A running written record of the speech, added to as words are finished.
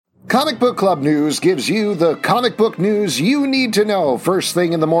Comic Book Club News gives you the comic book news you need to know first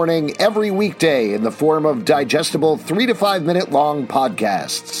thing in the morning every weekday in the form of digestible 3 to 5 minute long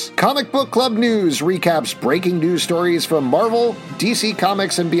podcasts. Comic Book Club News recaps breaking news stories from Marvel, DC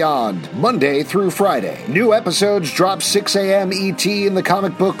Comics, and beyond, Monday through Friday. New episodes drop 6 a.m. ET in the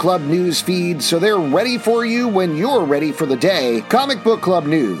Comic Book Club News feed, so they're ready for you when you're ready for the day. Comic Book Club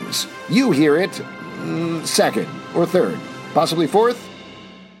News. You hear it second or third, possibly fourth.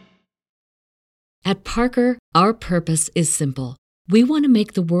 At Parker, our purpose is simple. We want to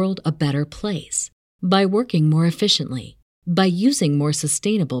make the world a better place by working more efficiently, by using more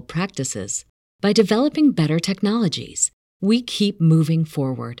sustainable practices, by developing better technologies. We keep moving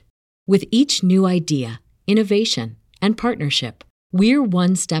forward. With each new idea, innovation, and partnership, we're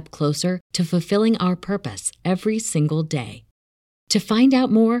one step closer to fulfilling our purpose every single day. To find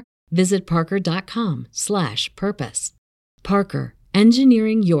out more, visit parker.com/purpose. Parker,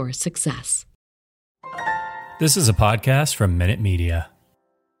 engineering your success. This is a podcast from Minute Media.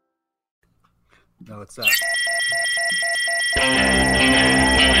 No, it's not.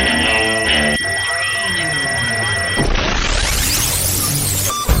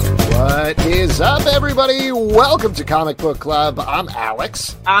 What is up, everybody? Welcome to Comic Book Club. I'm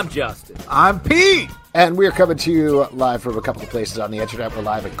Alex. I'm Justin. I'm Pete. And we're coming to you live from a couple of places on the internet. We're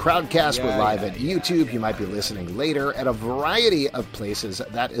live at Crowdcast. We're live at YouTube. You might be listening later at a variety of places.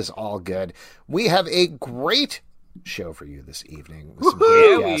 That is all good. We have a great show for you this evening. With some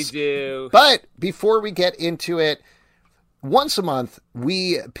great guests. We do. But before we get into it, once a month,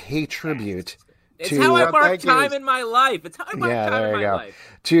 we pay tribute It's how I mark Thank you. time in my life. It's how I mark time in my life.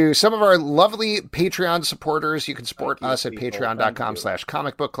 To some of our lovely Patreon supporters, you can support us at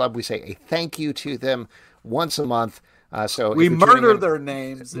patreon.com/comicbookclub. We say a thank you to them once a month. So We if you're tuning murder in, their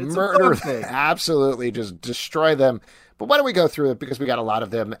names. It's murder a good thing. absolutely, just destroy them. But why don't we go through it, because we got a lot of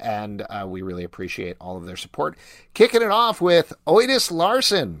them, and we really appreciate all of their support. Kicking it off with Otis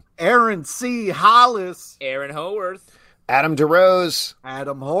Larson, Aaron C. Hollis, Aaron Howarth, Adam DeRose,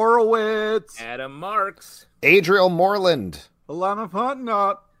 Adam Horowitz, Adam Marks, Adriel Moreland, Alana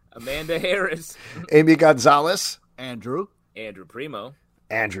Putnott, Amanda Harris, Amy Gonzalez, Andrew, Andrew Primo,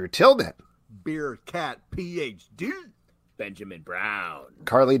 Andrew Tillman, Beer Cat PhD, Benjamin Brown,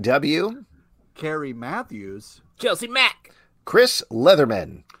 Carly W., Carrie Matthews, Chelsea Mack. Chris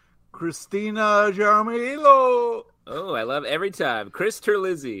Leatherman, Christina Jarmilo, Oh, I love every time. Chris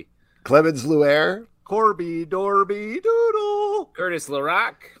Terlizzi, Clemens Luer, Corby Dorby Doodle, Curtis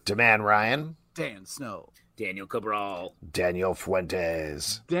LaRock, Deman Ryan, Dan Snow, Daniel Cabral, Daniel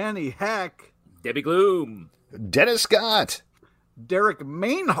Fuentes, Danny Heck, Debbie Gloom, Dennis Scott, Derek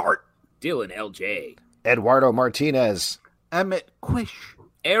Mainhart, Dylan LJ, Eduardo Martinez, Emmett Quish,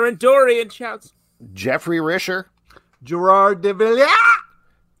 Aaron Dorian shouts, Jeffrey Risher, Gerard de Villiers,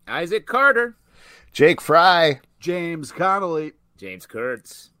 Isaac Carter, Jake Fry, James Connolly, James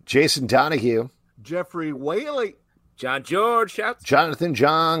Kurtz, Jason Donahue, Jeffrey Whaley, John George shouts, Jonathan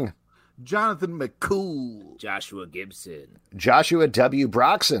Jong, Jonathan McCool, Joshua Gibson, Joshua W.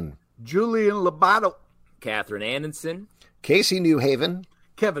 Broxson, Julian Lobato, Catherine Anderson, Casey Newhaven,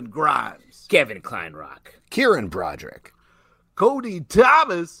 Kevin Grimes, Kevin Kleinrock, Kieran Broderick, Cody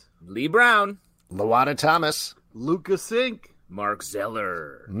Thomas, Lee Brown, Lawada Thomas, Lucas Sink, Mark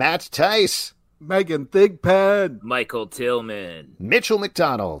Zeller, Matt Tice, Megan Thigpen, Michael Tillman, Mitchell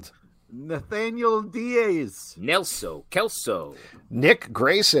McDonald, Nathaniel Diaz, Nelso Kelso, Nick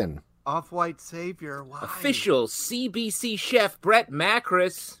Grayson, Off-White Savior, why? official CBC chef Brett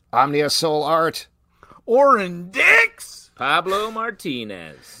Macris, Omnia Soul Art, Orrin Dix, Pablo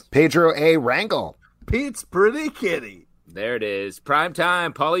Martinez. Pedro A. Rangel, Pete's Pretty Kitty, There it is. Prime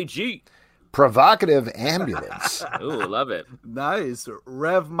time, Paulie G. Provocative Ambulance, Ooh, love it. nice,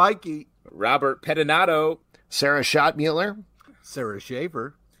 Rev Mikey, Robert Pedinato, Sarah Schottmuller, Sarah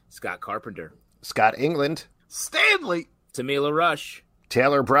Schaefer, Scott Carpenter, Scott England, Stanley, Tamila Rush,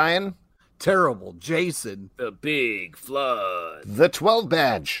 Taylor Bryan, Terrible Jason, The Big Flood, The 12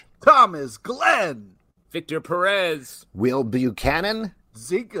 Badge, Thomas Glenn, Victor Perez, Will Buchanan,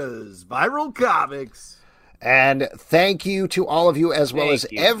 Zika's Viral Comics, and thank you to all of you, as well Thank as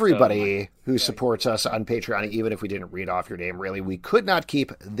you so everybody who supports us on Patreon. Even if we didn't read off your name, really, we could not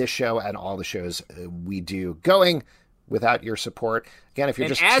keep this show and all the shows we do going without your support. Again, if you're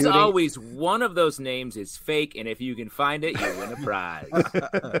and just as tuning... always, one of those names is fake, and if you can find it, you win a prize.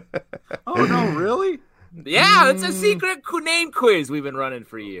 Oh, no, really? Yeah, it's a secret name quiz we've been running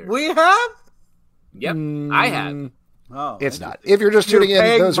for years. We have? Yep, I have. Oh, It's not. If you're just tuning in,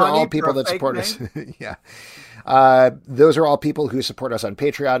 paying those are money all for people a that fake support us. name? Yeah. Those are all people who support us on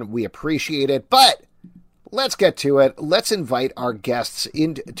Patreon. We appreciate it. But let's get to it. Let's invite our guests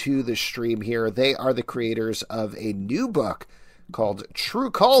into the stream here. They are the creators of a new book called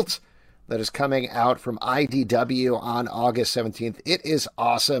True Cult that is coming out from IDW on August 17th. It is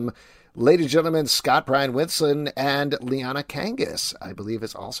awesome. Ladies and gentlemen, Scott Bryan Winston and Liana Kangas, I believe,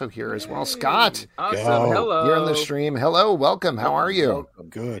 is also here as well. Scott. Awesome. Yo. Hello. You're on the stream. Hello, welcome. How are you?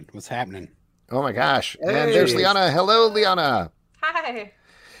 Good. What's happening? Oh my gosh. Hey. And there's Liana. Hello, Liana. Hi.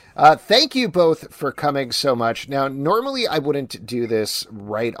 Thank you both for coming so much. Now, normally I wouldn't do this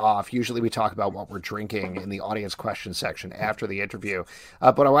right off. Usually we talk about what we're drinking in the audience question section after the interview.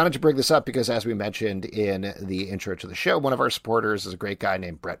 But I wanted to bring this up because, as we mentioned in the intro to the show, one of our supporters is a great guy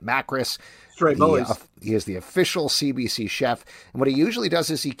named Brett Macris. Straight boys. He is the official CBC chef. And what he usually does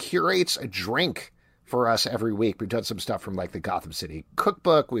is he curates a drink for us every week. We've done some stuff from like the Gotham City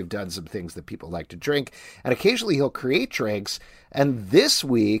cookbook. We've done some things that people like to drink. And occasionally he'll create drinks. And this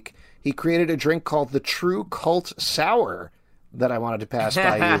week he created a drink called the True Cult Sour that I wanted to pass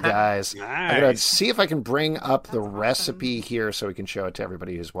by you guys. Nice. I'm going to see if I can bring up the recipe here so we can show it to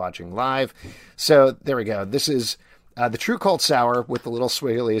everybody who's watching live. So there we go. This is the True Cult Sour with the little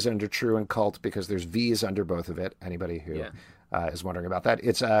swigglies under True and Cult because there's V's under both of it. Anybody who is wondering about that.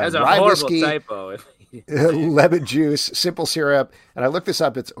 It's That's a rye horrible whiskey, typo. lemon juice, simple syrup, and I looked this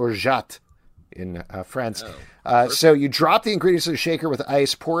up. It's orgeat in France. So you drop the ingredients in a shaker with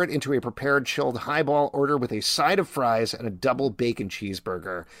ice, pour it into a prepared chilled highball, order with a side of fries and a double bacon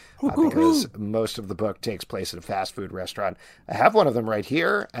cheeseburger because most of the book takes place at a fast food restaurant. I have one of them right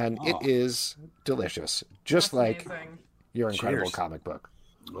here, and it is delicious, just That's like amazing. your incredible Cheers. comic book.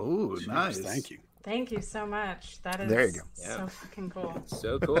 Oh, nice. Thank you. Thank you so much. That is There you go. so fucking cool.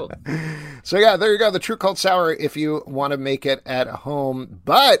 So cool. So yeah, there you go, the True Cult Sour if you want to make it at home.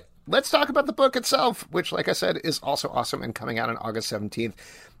 But let's talk about the book itself, which, like I said, is also awesome and coming out on August 17th.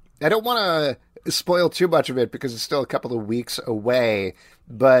 I don't want to spoil too much of it because it's still a couple of weeks away,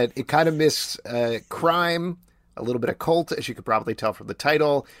 but it kind of missed crime, a little bit of cult, as you could probably tell from the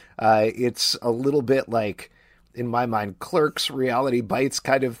title. It's a little bit like, in my mind, Clerks, Reality Bites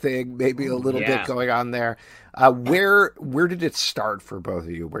kind of thing, maybe a little bit going on there. Where did it start for both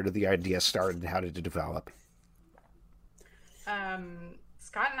of you? Where did the idea start and how did it develop?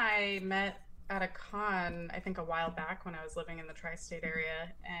 Scott and I met at a con, I think a while back when I was living in the tri-state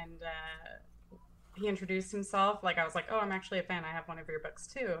area, and he introduced himself. Like, I was like, oh, I'm actually a fan. I have one of your books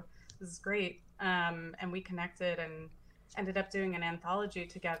too. This is great. And we connected and ended up doing an anthology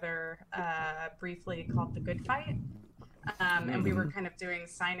together briefly called The Good Fight. And we were kind of doing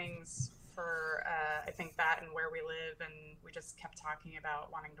signings for, I think, that and Where We Live. And we just kept talking about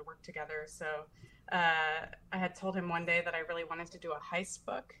wanting to work together. So I had told him one day that I really wanted to do a heist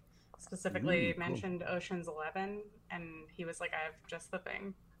book, specifically mentioned Ocean's 11. And he was like, I have just the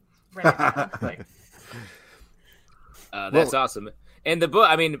thing ready to go. Like, That's awesome. And the book,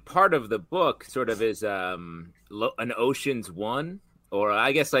 I mean, part of the book sort of is an Ocean's One, or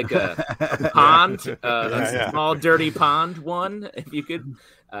I guess like a pond, a small dirty pond one, if you could.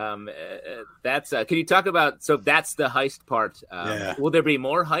 That's can you talk about? So that's the heist part. Will there be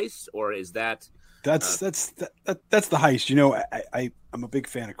more heists, or is that? That's the heist. You know, I'm a big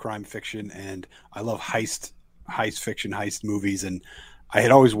fan of crime fiction, and I love heist fiction, heist movies, and I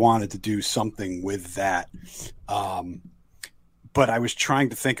had always wanted to do something with that. But I was trying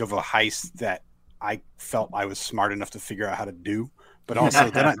to think of a heist that I felt I was smart enough to figure out how to do. But also,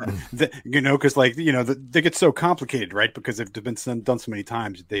 because they get so complicated, right? Because they've been done so many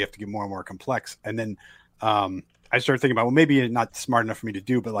times, they have to get more and more complex. And then I started thinking about, well, maybe not smart enough for me to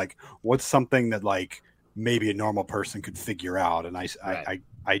do, but like, what's something that like maybe a normal person could figure out? And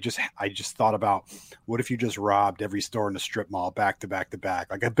I just thought about, what if you just robbed every store in the strip mall back to back to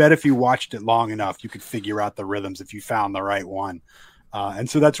back? Like, I bet if you watched it long enough, you could figure out the rhythms if you found the right one. And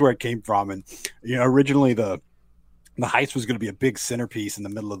so that's where it came from. And, you know, originally the heist was going to be a big centerpiece in the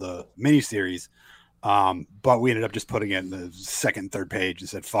middle of the miniseries. But we ended up just putting it in the second and third page and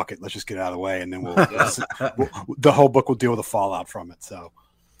said, fuck it, let's just get it out of the way. And then the whole book will deal with the fallout from it. So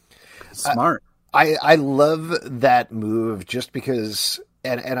Smart. I love that move just because,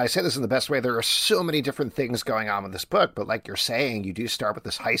 and I say this in the best way, there are so many different things going on with this book, but like you're saying, you do start with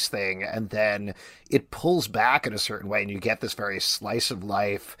this heist thing and then it pulls back in a certain way and you get this very slice of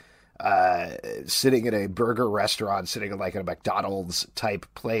life, sitting in a burger restaurant, sitting in like a McDonald's type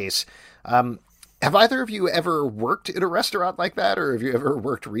place. Have either of you ever worked in a restaurant like that, or have you ever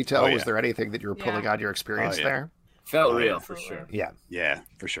worked retail? Was there anything that you were pulling on your experience there? Felt real for sure. Yeah,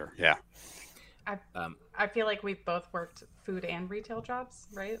 for sure. Yeah. I feel like we've both worked food and retail jobs,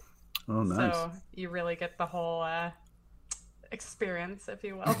 right? Oh, nice. So you really get the whole experience, if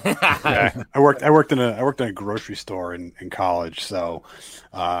you will. Yeah, I worked in a grocery store in college, so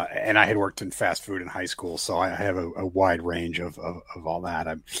and I had worked in fast food in high school, so I have a wide range of all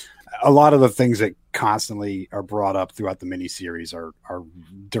that. A lot of the things that constantly are brought up throughout the miniseries are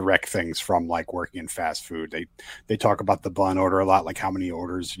direct things from like working in fast food. They talk about the bun order a lot, like how many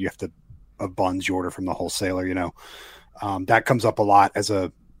orders you have to of buns you order from the wholesaler. That comes up a lot as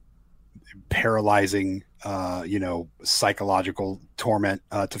a paralyzing psychological torment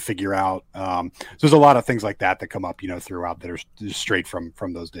to figure out. So there's a lot of things like that come up throughout that are straight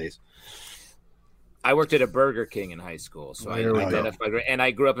from those days. I worked at a Burger King in high school, so I identified, and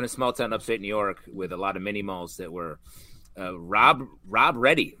I grew up in a small town upstate New York with a lot of mini malls that were Rob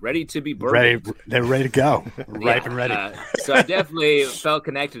ready to be burgered. They're ready to go, ripe and ready. So I definitely felt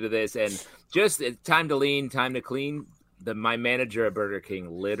connected to this, and just time to lean, time to clean. My manager at Burger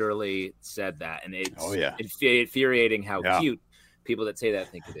King literally said that, and it's infuriating how cute people that say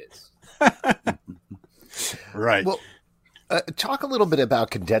that think it is. Right. Well, talk a little bit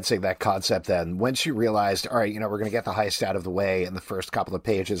about condensing that concept then. Once you realized, all right, we're going to get the heist out of the way in the first couple of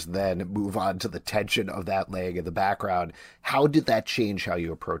pages, then move on to the tension of that laying in the background. How did that change how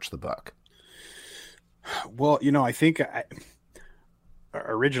you approach the book? Well, I think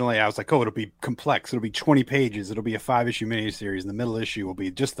originally I was like, it'll be complex. It'll be 20 pages. It'll be a 5-issue miniseries. And the middle issue will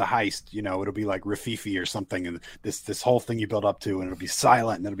be just the heist. It'll be like Rafifi or something. And this whole thing you build up to, and it'll be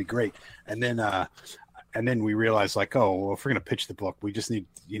silent and it'll be great. And then we realized like, if we're going to pitch the book, we just need,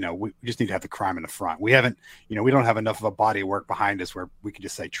 we just need to have the crime in the front. We haven't, we don't have enough of a body of work behind us where we can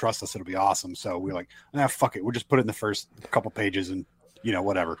just say, trust us, it'll be awesome. So we're like, fuck it. We'll just put it in the first couple pages and,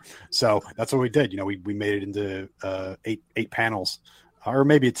 whatever. So that's what we did. We made it into 8 panels. Or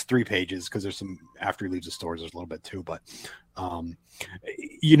maybe it's 3 pages because there's some after he leaves the stores. There's a little bit too, but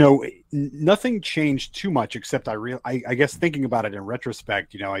nothing changed too much except I guess thinking about it in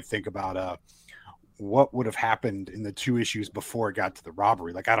retrospect, I think about what would have happened in the 2 issues before it got to the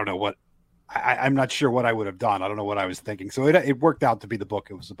robbery. Like I don't know what I'm not sure what I would have done. I don't know what I was thinking. So it worked out to be the book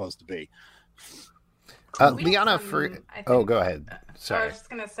it was supposed to be. Liana, go ahead. Sorry, I was just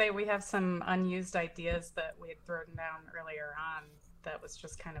gonna say we have some unused ideas that we had thrown down earlier on. That was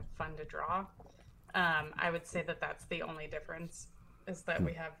just kind of fun to draw. I would say that's the only difference is that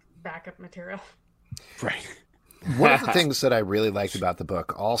we have backup material. Right. One of the things that I really liked about the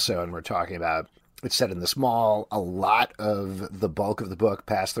book also, and we're talking about, it's set in this mall. A lot of the bulk of the book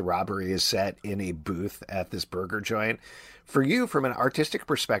past the robbery is set in a booth at this burger joint. For you, from an artistic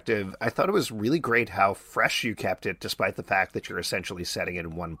perspective, I thought it was really great how fresh you kept it, despite the fact that you're essentially setting it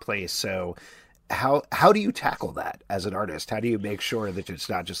in one place. So how do you tackle that as an artist? How do you make sure that it's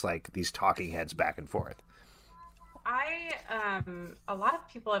not just like these talking heads back and forth? A lot of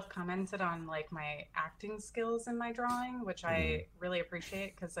people have commented on like my acting skills in my drawing, which I really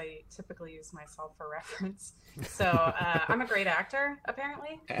appreciate because I typically use myself for reference. So I'm a great actor,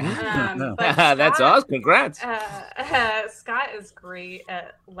 apparently. But Scott, that's awesome. Congrats. Scott is great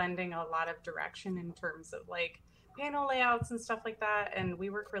at lending a lot of direction in terms of like panel layouts and stuff like that, and we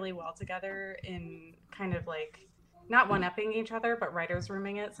work really well together in kind of like not one-upping each other but writers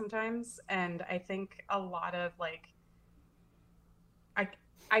rooming it sometimes. And I think a lot of like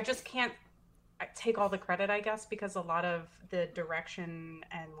I just can't take all the credit, I guess, because a lot of the direction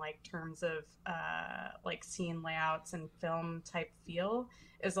and like terms of like scene layouts and film type feel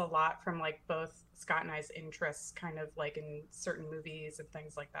is a lot from like both Scott and I's interests kind of like in certain movies and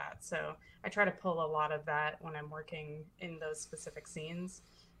things like that. So I try to pull a lot of that when I'm working in those specific scenes,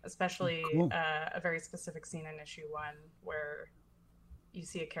 especially a very specific scene in issue 1 where you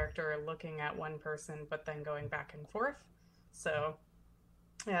see a character looking at one person but then going back and forth. So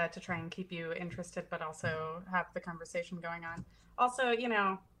to try and keep you interested but also have the conversation going on. Also,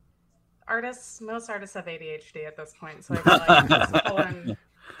 most artists have ADHD at this point, so I feel like just pulling.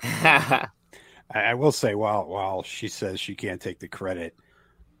 I will say, while she says she can't take the credit,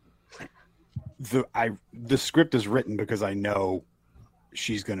 the script is written because I know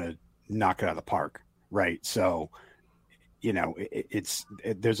she's gonna knock it out of the park, right? So, we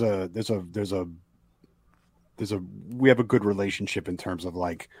have a good relationship in terms of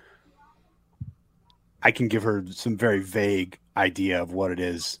like I can give her some very vague idea of what it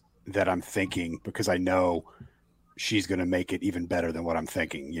is that I'm thinking because I know she's going to make it even better than what I'm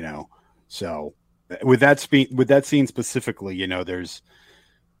thinking, So with that scene specifically,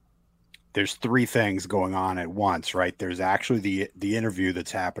 there's 3 things going on at once, right? There's actually the interview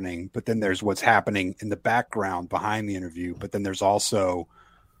that's happening, but then there's what's happening in the background behind the interview, but then there's also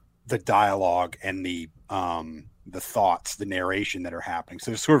the dialogue and the thoughts, the narration that are happening.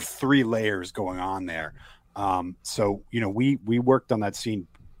 So there's sort of 3 layers going on there. So we worked on that scene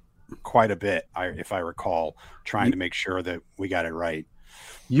quite a bit, if I recall, trying to make sure that we got it right.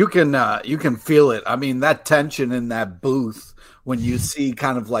 You can feel it. I mean, that tension in that booth when you see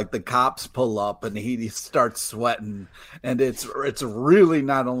kind of like the cops pull up and he starts sweating, and it's really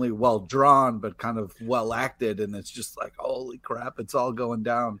not only well drawn but kind of well acted, and it's just like, holy crap, it's all going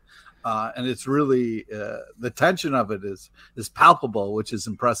down. And it's really the tension of it is palpable, which is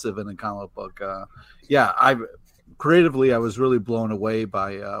impressive in a comic book. I was really blown away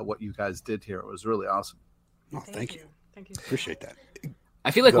by what you guys did here. It was really awesome. Oh, thank you. Appreciate that. I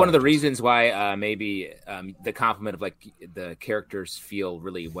feel like one of the reasons why maybe the compliment of like the characters feel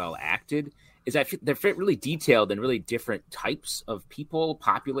really well acted is that they're really detailed and really different types of people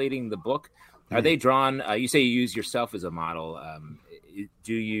populating the book. Are they drawn? You say you use yourself as a model. Are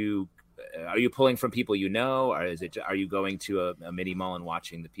you pulling from people you know, or are you going to a mini mall and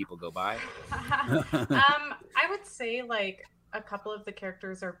watching the people go by? I would say like a couple of the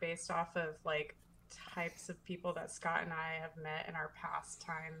characters are based off of like types of people that Scott and I have met in our past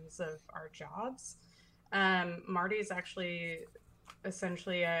times of our jobs. Marty's actually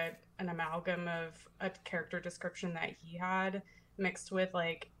essentially an amalgam of a character description that he had mixed with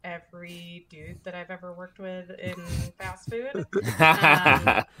like every dude that I've ever worked with in fast food,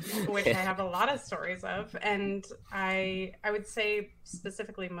 which I have a lot of stories of. And I would say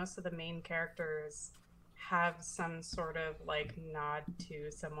specifically most of the main characters have some sort of like nod to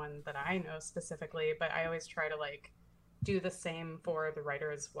someone that I know specifically, but I always try to like do the same for the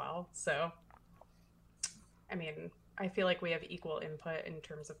writer as well. So, I mean, I feel like we have equal input in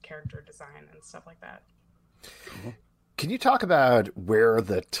terms of character design and stuff like that. Can you talk about where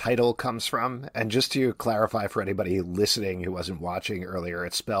the title comes from? And just to clarify for anybody listening who wasn't watching earlier,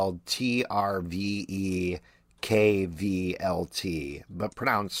 it's spelled TRVEKVLT, but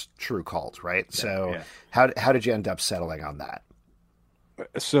pronounced True Cult, right? Yeah, so yeah. How did you end up settling on that?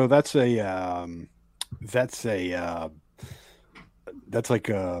 So that's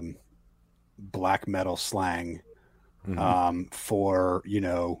like black metal slang. For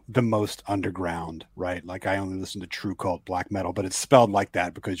the most underground, right? Like I only listen to True Cult black metal, but it's spelled like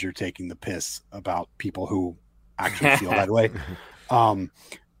that because you're taking the piss about people who actually feel that way.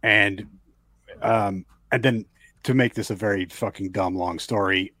 And then to make this a very fucking dumb long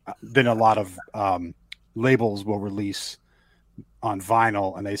story, then a lot of labels will release on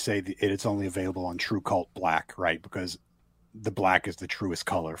vinyl and they say it's only available on True Cult black, right? Because the black is the truest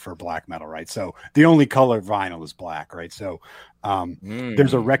color for black metal, right? So the only color vinyl is black, right? So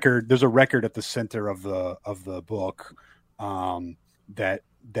there's a record at the center of the book that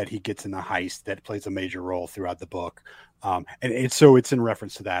he gets in the heist that plays a major role throughout the book. And it's in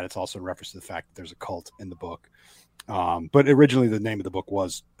reference to that. It's also in reference to the fact that there's a cult in the book. But originally the name of the book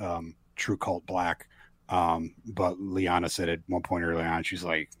was True Cult Black. But Liana said at one point early on, she's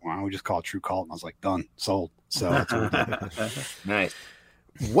like, why don't we just call it True Cult? And I was like, done, sold. So that's what we did. Nice.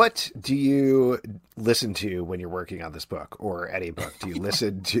 What do you listen to when you're working on this book or any book? Do you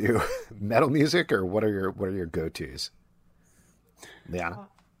listen to metal music or what are your go-tos? Liana?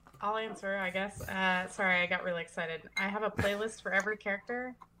 I'll answer, I guess. Sorry, I got really excited. I have a playlist for every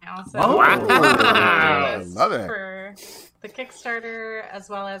character. I also have a playlist for the Kickstarter as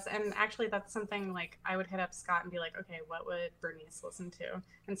well as, and actually that's something like I would hit up Scott and be like, okay, what would Bernice listen to?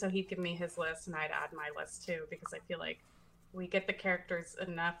 And so he'd give me his list and I'd add my list too, because I feel like we get the characters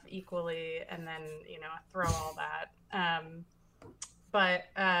enough equally and then, throw all that. But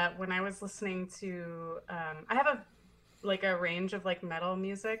when I was listening to, I have a range of like metal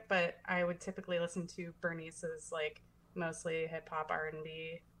music, but I would typically listen to Bernice's like mostly hip hop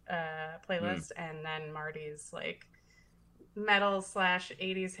R&B playlist, and then Marty's like metal /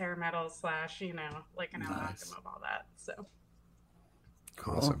 80s hair metal / like an amalgam of all that. So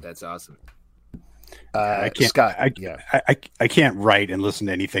awesome. That's awesome. I can't. Scott, I can't write and listen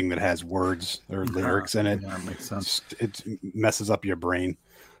to anything that has words or lyrics in it. Yeah, that makes sense. It messes up your brain.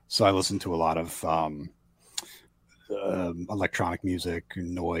 So I listen to a lot of electronic music,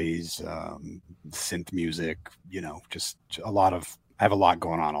 noise, synth music. Just a lot of. I have a lot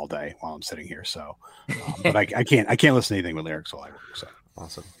going on all day while I'm sitting here. So, but I can't listen to anything with lyrics while I work. So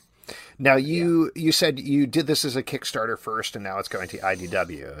awesome. Now you said you did this as a Kickstarter first, and now it's going to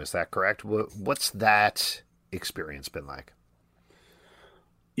IDW. Is that correct? What's that experience been like?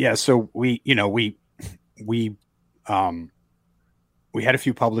 Yeah. So we had a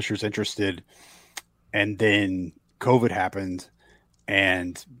few publishers interested, and then COVID happened.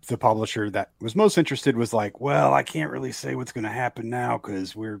 And the publisher that was most interested was like, well, I can't really say what's going to happen now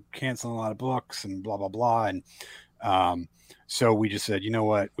because we're canceling a lot of books and blah, blah, blah. And So we just said, you know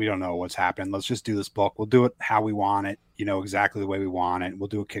what? We don't know what's happening. Let's just do this book. We'll do it how we want it, exactly the way we want it. We'll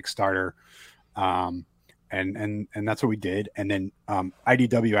do a Kickstarter. And that's what we did. And then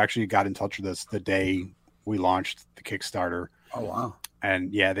IDW actually got in touch with us the day we launched the Kickstarter. Oh, wow.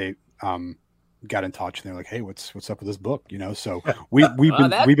 And yeah, they got in touch and they're like, hey, what's up with this book? So we've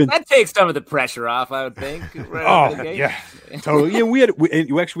been that takes some of the pressure off, I would think. Right yeah, totally. Yeah, we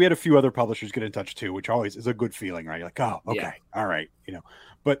had a few other publishers get in touch too, which always is a good feeling, right? You're like, oh, okay, all right,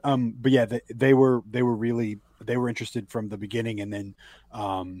 but yeah, they were interested from the beginning. And then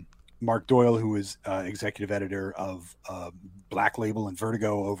Mark Doyle, who is executive editor of Black Label and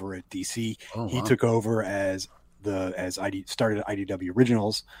Vertigo over at DC, he took over started IDW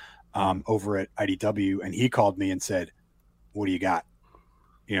Originals over at IDW, and he called me and said, what do you got?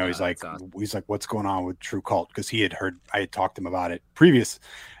 He's like, what's going on with True Cult? Because I had talked to him about it previous.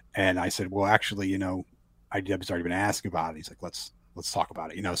 And I said, well, actually, IDW's already been asking about it. He's like, let's talk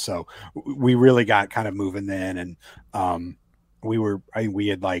about it. So we really got kind of moving then. And we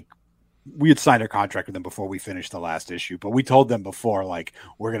had signed a contract with them before we finished the last issue, but we told them before, like,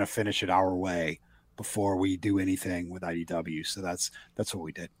 we're going to finish it our way before we do anything with IDW. So that's what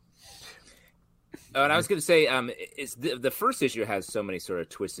we did. Oh, and I was going to say, the first issue has so many sort of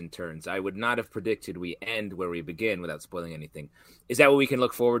twists and turns. I would not have predicted we end where we begin without spoiling anything. Is that what we can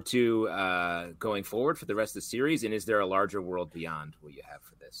look forward to going forward for the rest of the series? And is there a larger world beyond what you have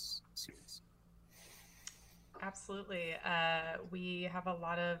for this series? Absolutely. We have a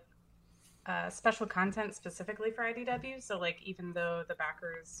lot of special content specifically for IDW. So, like, even though the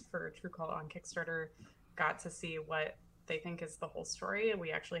backers for True Cult on Kickstarter got to see what they think is the whole story,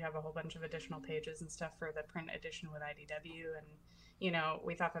 we actually have a whole bunch of additional pages and stuff for the print edition with IDW. And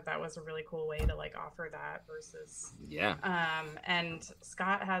we thought that was a really cool way to like offer that versus and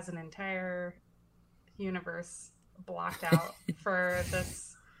Scott has an entire universe blocked out for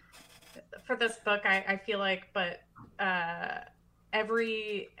this book, I feel like, but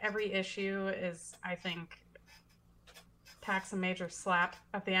every issue is, I think, packs a major slap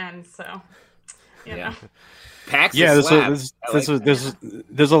at the end, so Packs there's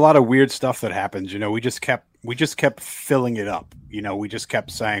a lot of weird stuff that happens. We just kept filling it up. We just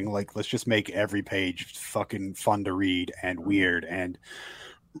kept saying, like, let's just make every page fucking fun to read and weird and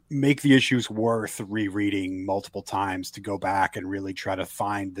make the issues worth rereading multiple times to go back and really try to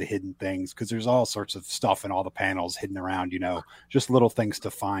find the hidden things, because there's all sorts of stuff in all the panels hidden around, just little things to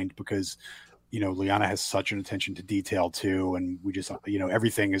find, because Liana has such an attention to detail too, and we just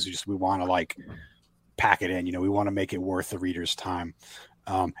everything is just, we want to like pack it in, we want to make it worth the reader's time.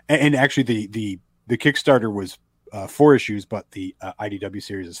 And actually the Kickstarter was 4 issues, but the IDW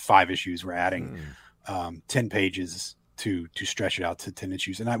series is 5 issues. We're adding 10 pages to stretch it out to 10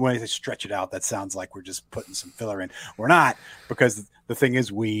 issues. And when I say stretch it out, that sounds like we're just putting some filler in. We're not, because the thing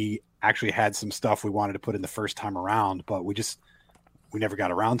is, we actually had some stuff we wanted to put in the first time around, but we never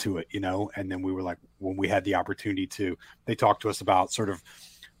got around to it, and then we were like, when we had the opportunity to, they talked to us about sort of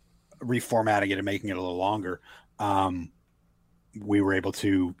reformatting it and making it a little longer. We were able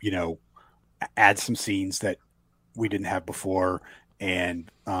to, add some scenes that we didn't have before. And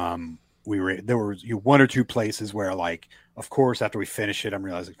there were 1 or 2 places where, like, of course, after we finish it, I'm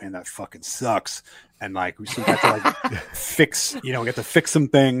realizing, man, that fucking sucks. And like, we still got to like fix, we got to fix some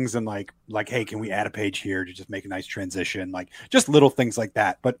things, and like, hey, can we add a page here to just make a nice transition? Like, just little things like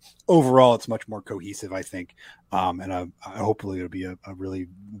that. But overall, it's much more cohesive, I think. And hopefully it'll be a really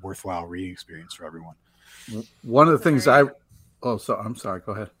worthwhile reading experience for everyone. One of the things I'm sorry,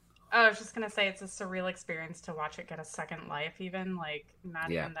 go ahead. I was just going to say, it's a surreal experience to watch it get a second life, even like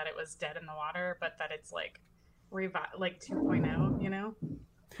not even that it was dead in the water, but that it's like 2.0,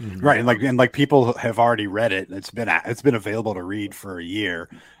 Right. And like people have already read it. It's been available to read for a year,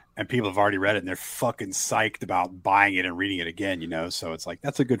 and people have already read it, and they're fucking psyched about buying it and reading it again, so it's like,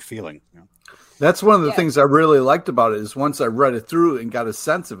 that's a good feeling. That's one of the things I really liked about it, is once I read it through and got a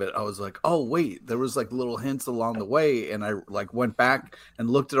sense of it, I was like, oh wait, there was like little hints along the way, and I like went back and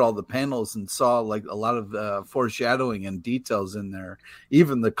looked at all the panels and saw like a lot of foreshadowing and details in there.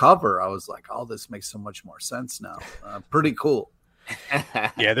 Even the cover, I was like, oh, this makes so much more sense now. Pretty cool.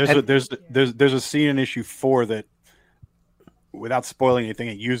 Yeah, there's a scene in issue 4 that, without spoiling anything,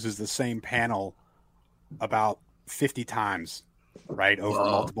 it uses the same panel about 50 times, right, over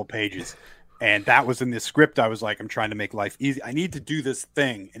multiple pages. And that was in the script. I was like, I'm trying to make life easy. I need to do this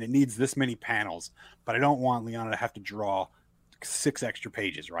thing, and it needs this many panels, but I don't want Liana to have to draw 6 extra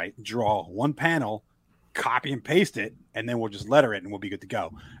pages, right? Draw 1 panel, copy and paste it, and then we'll just letter it, and we'll be good to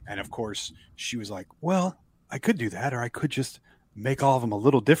go. And of course, she was like, well, I could do that, or I could just make all of them a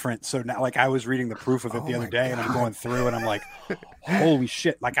little different. So now, like, I was reading the proof of it the other day, and I'm going through, and I'm like, holy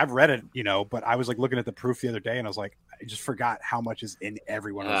shit! Like, I've read it, but I was like looking at the proof the other day, and I was like, I just forgot how much is in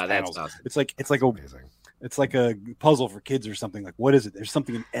every one of those panels. Awesome. It's like a puzzle for kids or something. Like, what is it? There's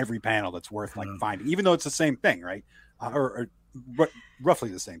something in every panel that's worth like finding, even though it's the same thing, right? Or roughly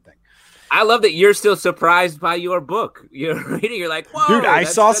the same thing. I love that you're still surprised by your book. You're reading, you're like, whoa, dude! I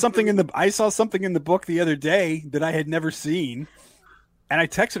saw something in the book the other day that I had never seen, and I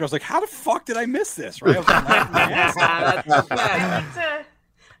texted. I was like, "How the fuck did I miss this?" Right?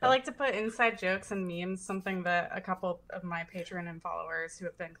 I like to put inside jokes and memes. Something that a couple of my Patreon and followers who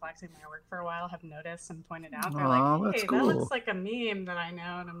have been collecting my work for a while have noticed and pointed out. They're like, "Hey, that looks like a meme that I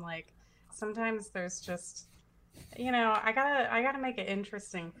know," and I'm like, sometimes there's just. I gotta make it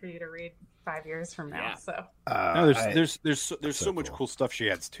interesting for you to read 5 years from now. Yeah. So there's so much cool stuff she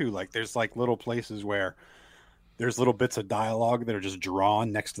adds too. Like there's like little places where there's little bits of dialogue that are just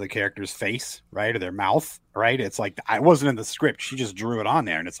drawn next to the character's face, right, or their mouth, right. It's like I wasn't in the script; she just drew it on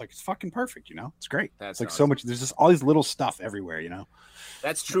there, and it's like it's fucking perfect. It's great. It's like awesome. So much. There's just all these little stuff everywhere.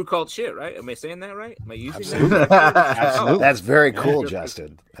 That's true cult shit, right? Am I saying that right? Am I using that? Absolutely. That's very cool,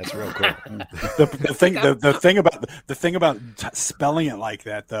 Justin. That's real cool. The thing about spelling it like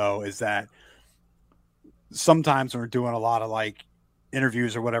that, though, is that sometimes when we're doing a lot of like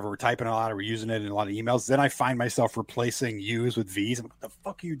interviews or whatever, we're typing a lot, or we're using it in a lot of emails. Then I find myself replacing U's with V's. I'm like, what the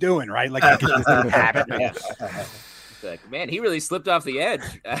fuck are you doing, right? Like I get this habit. Like, man, he really slipped off the edge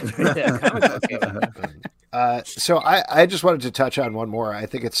after that comic book came out. So I just wanted to touch on one more. I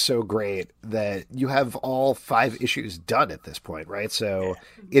think it's so great that you have all 5 issues done at this point, right? So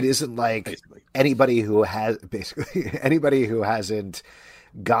it isn't like anybody who hasn't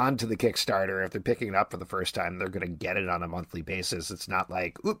gone to the Kickstarter, if they're picking it up for the first time, they're going to get it on a monthly basis. It's not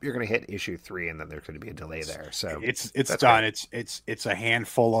like, oop, you're going to hit issue 3 and then there's going to be a delay there. So it's done. Great. It's a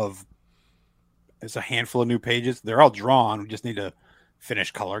handful of new pages. They're all drawn. We just need to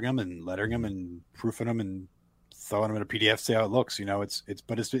finish coloring them and lettering them and proofing them and throwing them in a PDF, see how it looks.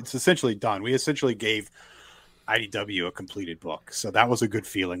 It's essentially done. We essentially gave IDW a completed book. So that was a good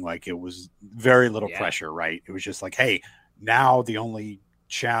feeling. Like it was very little pressure, right? It was just like, hey, now the only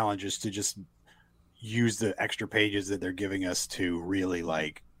challenge is to just use the extra pages that they're giving us to really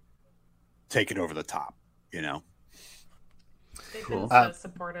like take it over the top, They've been so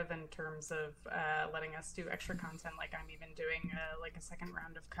supportive in terms of letting us do extra content. Like I'm even doing like a second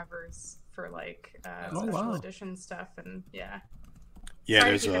round of covers for like special edition stuff, and Sorry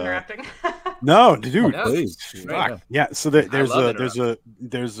there's to keep interrupting. No, dude, please. Yeah. So there's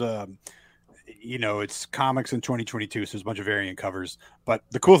it's comics in 2022, so there's a bunch of variant covers. But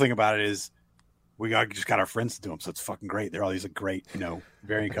the cool thing about it is we just got our friends to do them, so it's fucking great. They're all these great,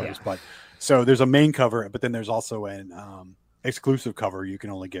 variant covers. But so there's a main cover, but then there's also an exclusive cover you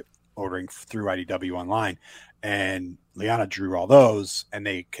can only get ordering through IDW online, and Liana drew all those, and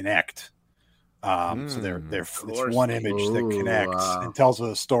they connect. So it's one image that connects and tells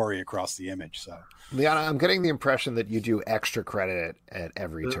a story across the image. So Liana, I'm getting the impression that you do extra credit at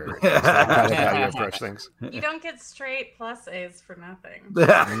every turn. Is that kind of how you approach things? You don't get straight plus A's for nothing.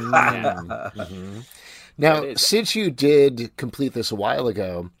 Now, since you did complete this a while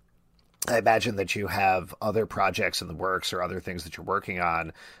ago, I imagine that you have other projects in the works or other things that you're working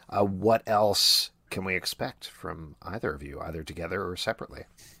on. What else can we expect from either of you, either together or separately?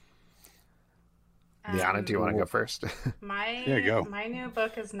 Liana, do you want to go first? My new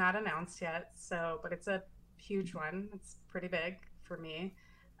book is not announced yet, but it's a huge one. It's pretty big for me.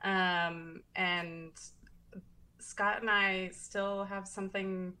 And Scott and I still have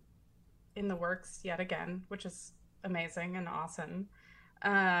something in the works yet again, which is amazing and awesome.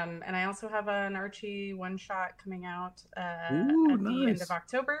 And I also have an Archie one-shot coming out at the end of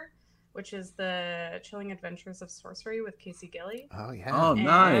October, which is the Chilling Adventures of Sorcery with Casey Gilly. Oh, yeah. Oh,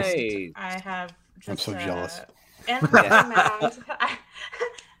 nice. I have just I'm so jealous.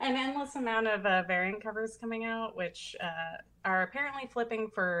 an endless amount of variant covers coming out, which are apparently flipping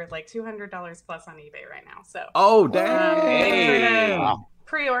for like $200 plus on eBay right now. So, damn!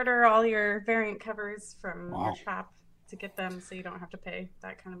 Pre-order all your variant covers from your shop to get them, so you don't have to pay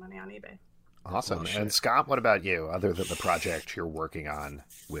that kind of money on eBay. Awesome. And Scott, what about you, other than the project you're working on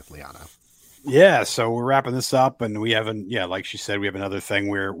with Liana? Yeah, so we're wrapping this up, and we haven't. Yeah, like she said, we have another thing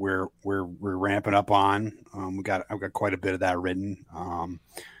we're ramping up on. I've got quite a bit of that written.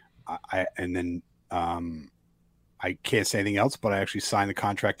 I can't say anything else, but I actually signed the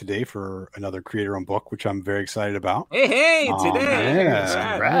contract today for another creator-owned book, which I'm very excited about. Hey, today!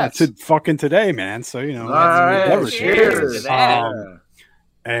 Yeah, congrats. It's fucking today, man. So cheers!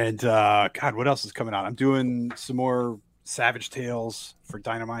 And God, what else is coming out? I'm doing some more Savage Tales for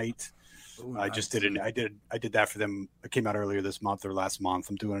Dynamite. Ooh, I just did it. I did that for them. It came out earlier this month or last month.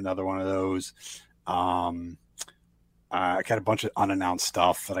 I'm doing another one of those. I got a bunch of unannounced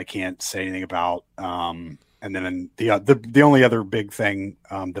stuff that I can't say anything about. And then the only other big thing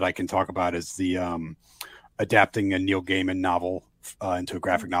that I can talk about is the adapting a Neil Gaiman novel into a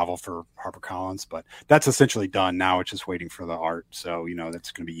graphic novel for HarperCollins. But that's essentially done now. It's just waiting for the art. So,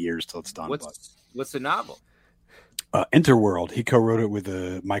 that's going to be years till it's done. What's the novel? Interworld. He co-wrote it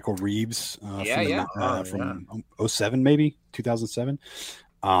with Michael Reeves from 07, maybe 2007.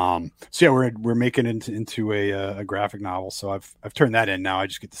 We're making it into a graphic novel. So I've turned that in now. I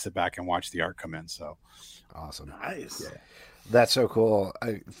just get to sit back and watch the art come in. So awesome. Nice. Yeah. That's so cool.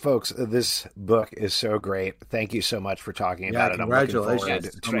 Folks, this book is so great. Thank you so much for talking about it. I'm looking forward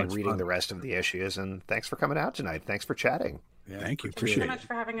to reading the rest of the issues. And thanks for coming out tonight. Thanks for chatting. Yeah, thank you. Appreciate it. Thank you so much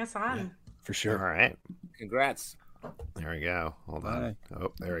for having us on. Yeah, for sure. All right. Congrats. There we go. Hold on.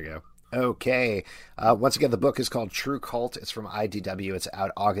 Oh, there we go. Okay. Once again, the book is called True Cult. It's from IDW. It's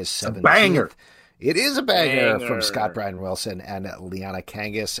out August 17th. Banger. It is a banger from Scott Bryan Wilson and Liana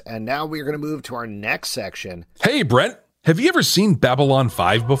Kangas. And now we're going to move to our next section. Hey, Brent, have you ever seen Babylon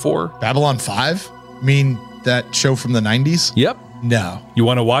 5 before? Babylon 5? I mean, that show from the 90s? Yep. No. You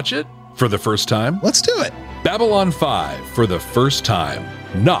want to watch it for the first time? Let's do it. Babylon 5 for the first time.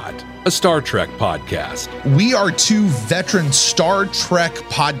 Not a Star Trek podcast. We are two veteran Star Trek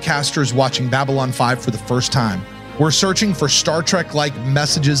podcasters watching Babylon 5 for the first time. We're searching for Star Trek-like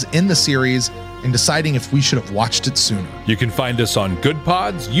messages in the series and deciding if we should have watched it sooner. You can find us on Good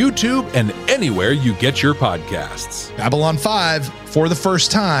Pods, YouTube, and anywhere you get your podcasts. Babylon 5 for the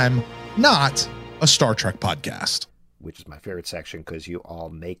first time, not a Star Trek podcast. Which is my favorite section because you all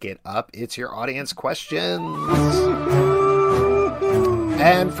make it up. It's your audience questions.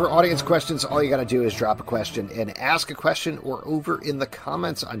 And for audience questions, all you got to do is drop a question and ask a question, or over in the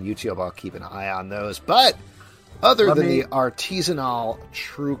comments on YouTube. I'll keep an eye on those. But other than the artisanal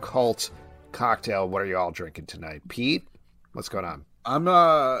True Cult cocktail, what are you all drinking tonight? Pete, what's going on? I'm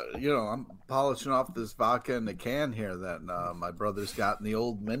I'm polishing off this vodka in the can here that my brother's got in the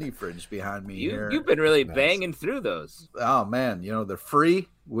old mini fridge behind me here. You've been really banging through those. Oh man, they're free,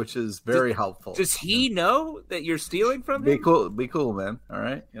 which is very helpful. Does he know that you're stealing from him? Be cool, man. All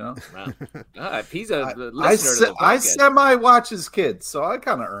right, Wow. He's a listener to the podcast. I semi-watch his kids, so I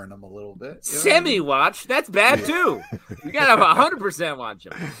kind of earn him a little bit. Semi-watch? That's bad too. You gotta 100% watch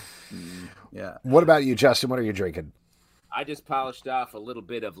him. Yeah. What about you, Justin? What are you drinking? I just polished off a little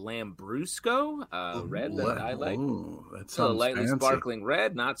bit of Lambrusco red that I like. Ooh, that so lightly fancy. sparkling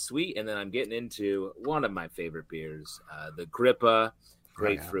red, not sweet. And then I'm getting into one of my favorite beers, the Grippa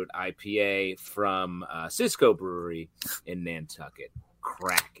Grapefruit IPA from Cisco Brewery in Nantucket.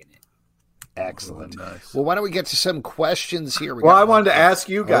 Cracking it. Excellent. Oh, nice. Well, why don't we get to some questions here? I wanted to ask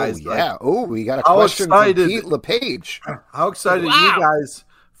you guys. We got a question from Pete LePage. How excited are you guys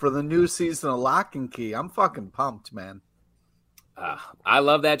for the new season of Lock and Key? I'm fucking pumped, man. I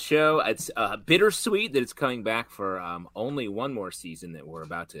love that show. It's bittersweet that it's coming back for only one more season that we're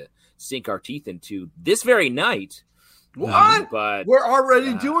about to sink our teeth into this very night. What? But we're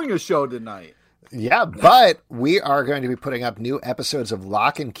already doing a show tonight. Yeah, but we are going to be putting up new episodes of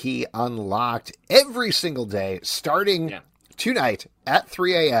Lock and Key Unlocked every single day, starting tonight at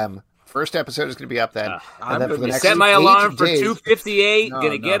 3 a.m. First episode is going to be up then. And then for the next set my alarm for 2:58.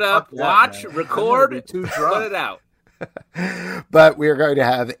 Going to get up, watch, record, put it out. But we are going to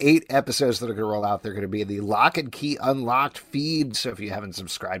have 8 episodes that are going to roll out. They're going to be in the Lock and Key Unlocked feed. So if you haven't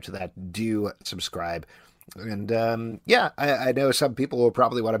subscribed to that, do subscribe. And I know some people will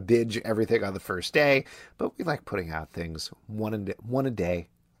probably want to binge everything on the first day, but we like putting out things one a day.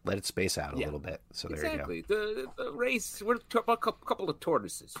 Let it space out a little bit. So there you go. The race, we're a couple of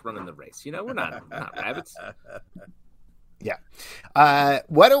tortoises running the race. We're not rabbits. Yeah.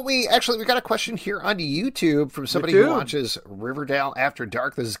 Why don't we got a question here on YouTube from somebody who watches Riverdale After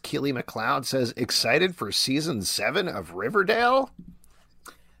Dark. This is Keely McLeod, says, excited for season 7 of Riverdale?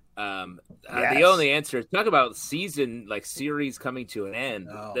 The only answer, talk about series coming to an end.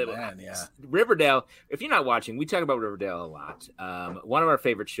 Riverdale, if you're not watching, we talk about Riverdale a lot. One of our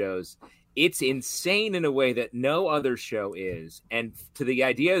favorite shows. It's insane in a way that no other show is. And to the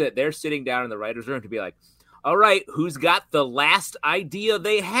idea that they're sitting down in the writer's room to be like, all right, who's got the last idea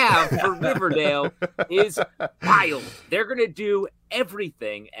they have for Riverdale is wild. They're going to do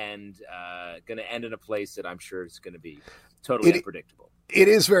everything and going to end in a place that I'm sure is going to be totally unpredictable. It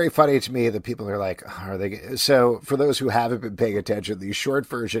is very funny to me that people are like, are they? So for those who haven't been paying attention, the short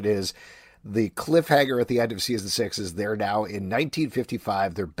version is The cliffhanger at the end of season 6 is they're now in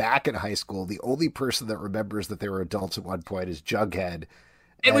 1955. They're back in high school. The only person that remembers that they were adults at one point is Jughead.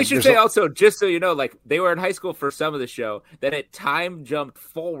 And we should say also, just so you know, like they were in high school for some of the show, then it time jumped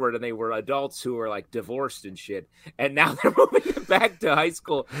forward and they were adults who were like divorced and shit. And now they're moving back to high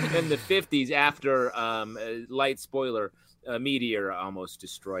school in the 50s after light spoiler, a meteor almost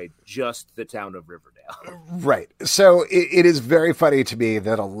destroyed just the town of Riverdale. Right. So it is very funny to me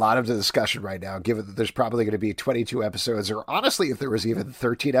that a lot of the discussion right now, given that there's probably going to be 22 episodes, or honestly, if there was even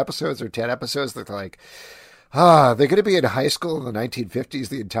 13 episodes or 10 episodes, they're like, they're going to be in high school in the 1950s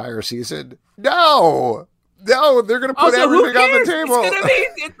the entire season? No, they're going to put everything on the table.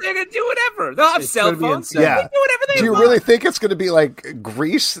 They're going to do whatever. They'll have cell phones. Yeah. They do whatever they want. Do you really think it's going to be like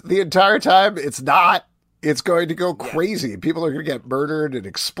Grease the entire time? It's not. It's going to go crazy. Yeah. People are going to get murdered and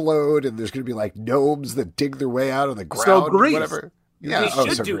explode, and there's going to be like gnomes that dig their way out of the ground. So Grease. Whatever. Yeah,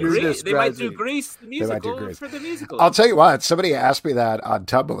 they should do Grease. They might do Grease the musical for the musical. I'll tell you what. Somebody asked me that on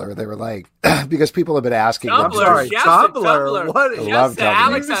Tumblr. They were like, because people have been asking. Tumblr. What? I love Tumblr.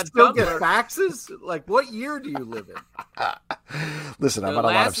 Alex on Tumblr. Get faxes? Like, what year do you live in? Listen, I'm on a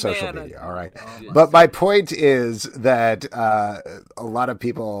lot of social media. All right, but my point is that a lot of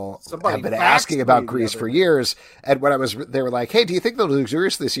people have been asking about Grease for years. And when they were like, "Hey, do you think they'll do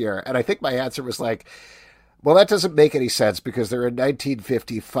Grease this year?" And I think my answer was like, well, that doesn't make any sense because they're in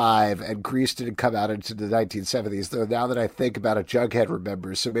 1955 and Grease didn't come out into the 1970s. Though now that I think about it, Jughead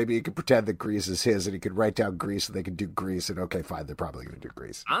remembers. So maybe you could pretend that Grease is his and he could write down Grease and they can do Grease. And okay, fine, they're probably going to do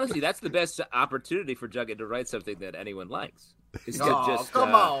Grease. Honestly, that's the best opportunity for Jughead to write something that anyone likes.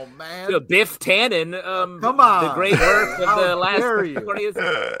 Come on, man. Biff Tannen, come on. The great work of the last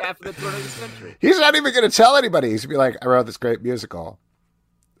 20th half of the 20th century. He's not even going to tell anybody. He's going to be like, I wrote this great musical.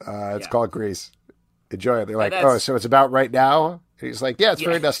 It's called Grease. Enjoy it. They're like, oh, so it's about right now? And he's like, yeah, it's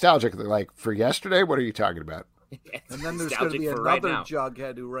very nostalgic. They're like, for yesterday? What are you talking about? And then there's going to be another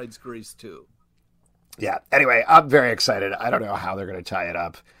Jughead who writes Grease too. Yeah. Anyway, I'm very excited. I don't know how they're going to tie it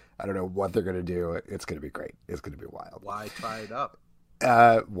up. I don't know what they're going to do. It's going to be great. It's going to be wild. Why tie it up?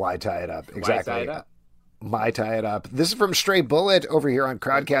 Why tie it up? Exactly. Why tie it up? My tie it up. This is from Stray Bullet over here on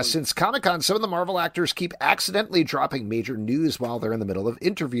Crowdcast. Since Comic-Con, some of the Marvel actors keep accidentally dropping major news while they're in the middle of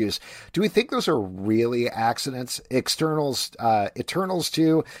interviews. Do we think those are really accidents? Eternals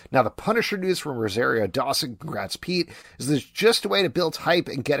too. Now the Punisher news from Rosario Dawson. Congrats, Pete. Is this just a way to build hype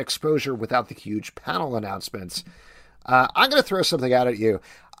and get exposure without the huge panel announcements? I'm going to throw something out at you.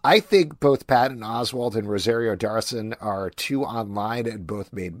 I think both Patton Oswalt and Rosario Dawson are too online and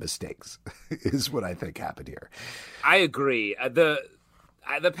both made mistakes, is what I think happened here. I agree. The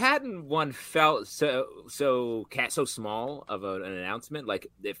Patton one felt so small of an announcement, like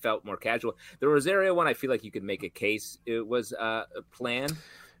it felt more casual. The Rosario one, I feel like you could make a case it was a plan.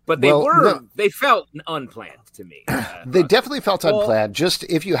 But they felt unplanned to me. They definitely felt unplanned. Just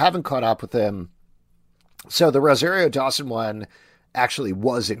if you haven't caught up with them. So the Rosario Dawson one actually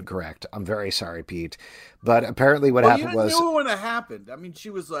was incorrect. I'm very sorry, Pete. But apparently what happened was... You knew when it happened. I mean, she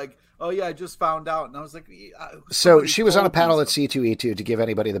was like, oh yeah, I just found out. And I was like... So she was on a panel at C2E2 to give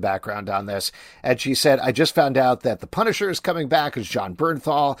anybody the background on this. And she said, I just found out that the Punisher is coming back as John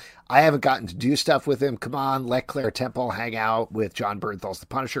Bernthal. I haven't gotten to do stuff with him. Come on, let Claire Temple hang out with John Bernthal's the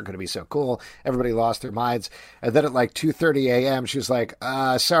Punisher. Going to be so cool. Everybody lost their minds. And then at like 2:30 a.m., she was like,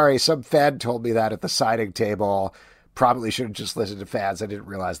 sorry, some fan told me that at the signing table. Probably should have just listened to fans. I didn't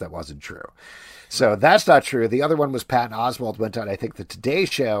realize that wasn't true. So that's not true. The other one was Patton Oswalt went on, I think, the Today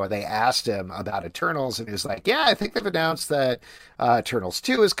Show, and they asked him about Eternals, and he was like, yeah, I think they've announced that Eternals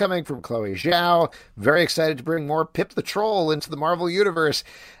 2 is coming from Chloe Zhao. Very excited to bring more Pip the Troll into the Marvel Universe.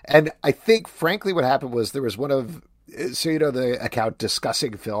 And I think, frankly, what happened was there was one of, so you know the account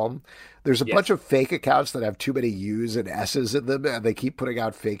Discussing Film? There's a bunch of fake accounts that have too many U's and S's in them, and they keep putting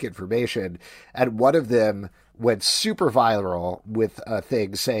out fake information. And one of them went super viral with a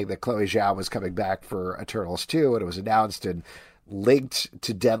thing saying that Chloe Zhao was coming back for Eternals 2, and it was announced and linked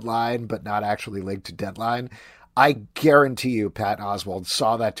to Deadline, but not actually linked to Deadline. I guarantee you Patton Oswalt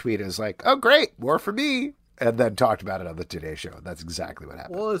saw that tweet and was like, oh, great, more for me, and then talked about it on the Today Show. That's exactly what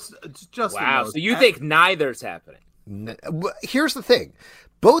happened. Well, it's just... Wow, so you think neither's happening? Here's the thing.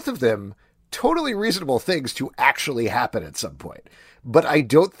 Both of them, totally reasonable things to actually happen at some point. But I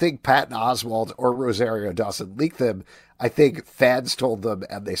don't think Patton Oswalt or Rosario Dawson leaked them. I think fans told them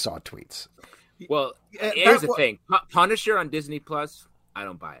and they saw tweets. Well, here's the thing. Punisher on Disney Plus, I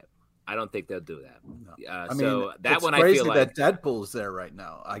don't buy it. I don't think they'll do that. No. I so mean, that it's one crazy I feel like that Deadpool's there right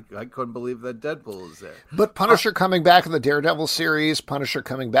now. I couldn't believe that Deadpool is there. But Punisher coming back in the Daredevil series, Punisher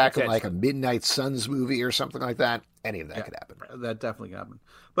coming back in like true. a Midnight Suns movie or something like that. Any of that could happen. That definitely could happen.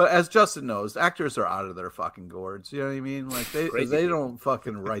 But as Justin knows, actors are out of their fucking gourds. You know what I mean? Like they don't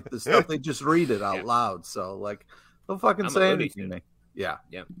fucking write this stuff. They just read it out loud. So like they'll fucking say anything to me. Yeah.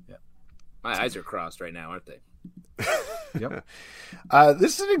 My eyes are crossed right now, aren't they? Yep.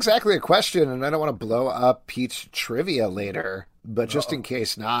 This isn't exactly a question, and I don't want to blow up Pete's trivia later, but just in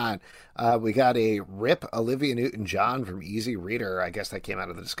case not, we got a rip Olivia Newton-John from Easy Reader. I guess that came out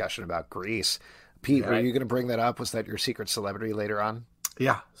of the discussion about Grease. Pete, were you going to bring that up? Was that your secret celebrity later on?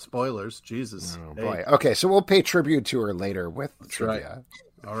 Yeah. Spoilers. Jesus. Oh, boy. Okay, so we'll pay tribute to her later with trivia.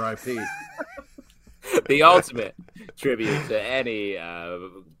 Right. R.I.P. The ultimate tribute to any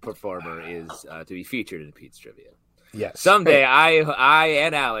performer is to be featured in Pete's trivia. Yes. Someday, I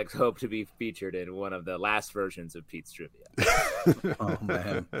and Alex hope to be featured in one of the last versions of Pete's trivia. Oh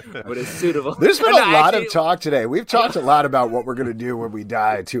man, but it's suitable. There's been a lot of talk today. We've talked a lot about what we're going to do when we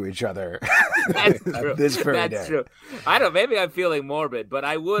die to each other. That's true. This very That's day. true. I don't. Maybe I'm feeling morbid, but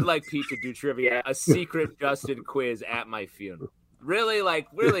I would like Pete to do trivia, a secret Justin quiz at my funeral. Really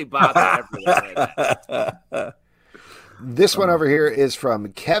bother everyone like that. This one over here is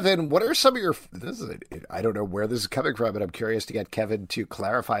from Kevin. What are some of your... I don't know where this is coming from, but I'm curious to get Kevin to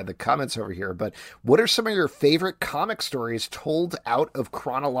clarify the comments over here. But what are some of your favorite comic stories told out of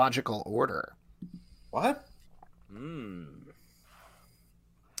chronological order? What?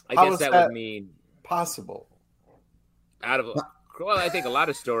 I guess that would mean... possible? Well, I think a lot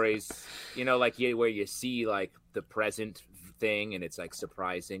of stories, like where you see like the present thing and it's like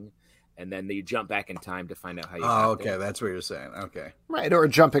surprising. And then you jump back in time to find out how you got there. That's what you're saying. Okay. Right, or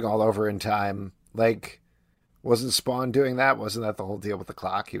jumping all over in time. Like, wasn't Spawn doing that? Wasn't that the whole deal with the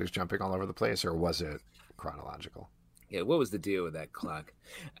clock? He was jumping all over the place, or was it chronological? Yeah, what was the deal with that clock?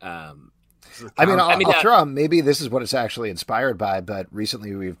 I'll throw out, maybe this is what it's actually inspired by, but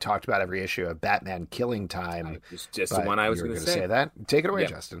recently we've talked about every issue of Batman Killing Time. Just the one I was going to say. That? Take it away,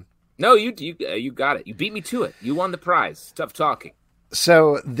 Justin. No, you got it. You beat me to it. You won the prize. Tough talking.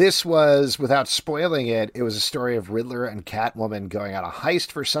 So this was, without spoiling it, it was a story of Riddler and Catwoman going on a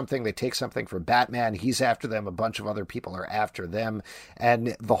heist for something. They take something for Batman. He's after them. A bunch of other people are after them.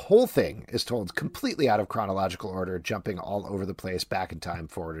 And the whole thing is told completely out of chronological order, jumping all over the place, back in time,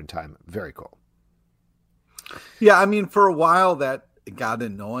 forward in time. Very cool. Yeah, I mean, for a while that got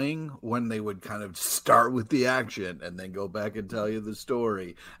annoying when they would kind of start with the action and then go back and tell you the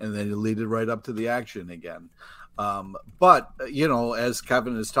story and then you lead it right up to the action again. But as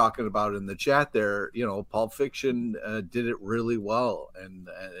Kevin is talking about in the chat there, Pulp Fiction did it really well. And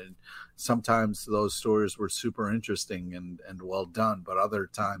sometimes those stories were super interesting and well done, but other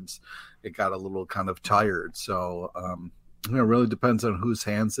times it got a little kind of tired. So it really depends on whose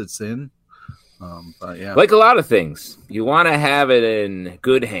hands it's in. But yeah, like a lot of things, you want to have it in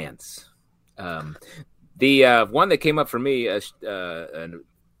good hands. The one that came up for me,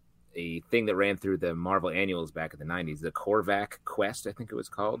 a thing that ran through the Marvel annuals back in the 90s, the Korvac Quest, I think it was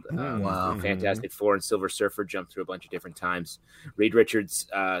called. Wow. Fantastic Four and Silver Surfer jumped through a bunch of different times. Reed Richards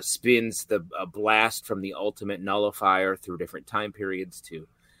spins a blast from the Ultimate Nullifier through different time periods to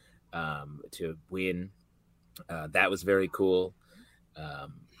win. That was very cool.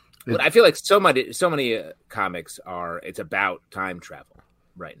 But I feel like so many comics it's about time travel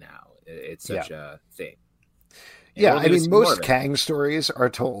right now. It's such a thing. Yeah, I mean, most Kang stories are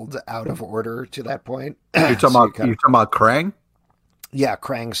told out of order to that point. You're talking about Krang? Yeah,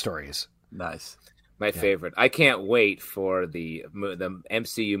 Krang stories. Nice. My favorite. I can't wait for the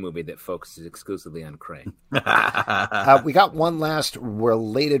MCU movie that focuses exclusively on Krang. We got one last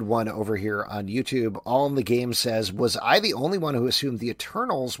related one over here on YouTube. All in the Game says, was I the only one who assumed the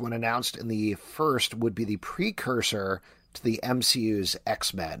Eternals, when announced in the first, would be the precursor to the MCU's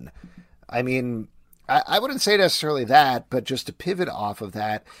X-Men? I mean, I wouldn't say necessarily that, but just to pivot off of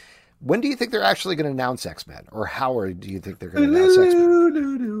that, when do you think they're actually going to announce X-Men? Or how do you think they're going to announce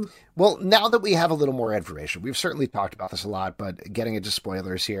X-Men? Well, now that we have a little more information, we've certainly talked about this a lot, but getting into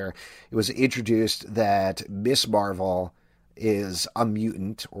spoilers here, it was introduced that Miss Marvel is a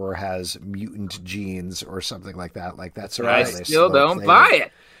mutant or has mutant genes or something like that. Like that's I still don't buy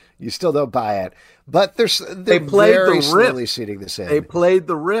it. You still don't buy it, but they played the riff. Seating this in. They played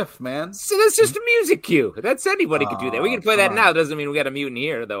the riff, man. So that's just a music cue. That's anybody could do that. We can play that now. Doesn't mean we got a mutant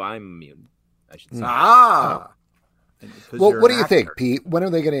here, though. I'm a mutant, I should say. Well, what do you think, Pete? When are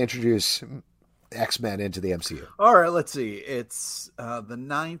they going to introduce X-Men into the MCU? All right, let's see. It's the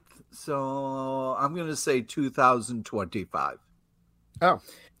 9th, so I'm going to say 2025. Oh,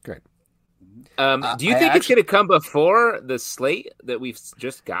 great. Do you think it's going to come before the slate that we've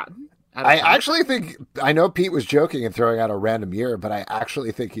just gotten? I actually think, I know Pete was joking and throwing out a random year, but I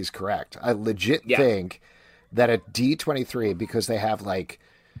actually think he's correct. I legit think that at D23, because they have like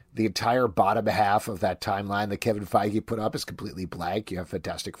the entire bottom half of that timeline that Kevin Feige put up is completely blank. You have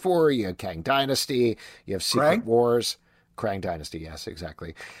Fantastic Four, you have Kang Dynasty, you have Secret Wars. Krang Dynasty, yes,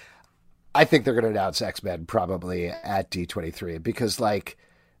 exactly. I think they're going to announce X-Men probably at D23 because like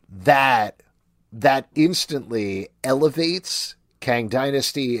that instantly elevates Kang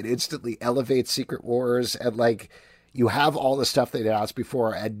Dynasty, it instantly elevates Secret Wars, and like you have all the stuff they announced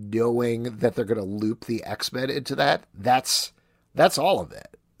before, and knowing that they're going to loop the X-Men into that's all of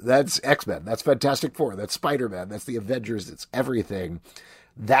it. That's X-Men, that's Fantastic Four, that's Spider-Man, that's the Avengers, it's everything.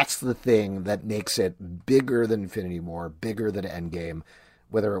 That's the thing that makes it bigger than Infinity War, bigger than Endgame.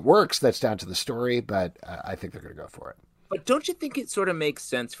 Whether it works, that's down to the story, but I think they're going to go for it. But don't you think it sort of makes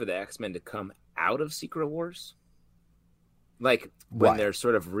sense for the X-Men to come out of Secret Wars? Like when they're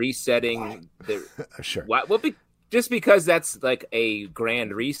sort of resetting their sure. Just because that's like a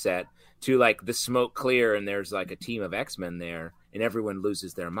grand reset to like the smoke clear and there's like a team of X-Men there and everyone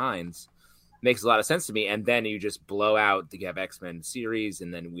loses their minds makes a lot of sense to me. And then you just blow out the X-Men series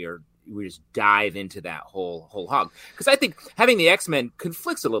and then we just dive into that whole hog. Because I think having the X-Men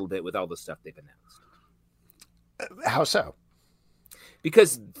conflicts a little bit with all the stuff they've announced. How so?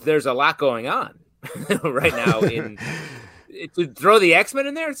 Because there's a lot going on right now to throw the X-Men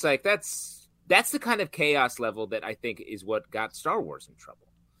in there, it's like that's the kind of chaos level that I think is what got Star Wars in trouble.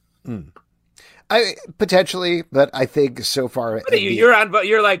 I potentially, but I think so far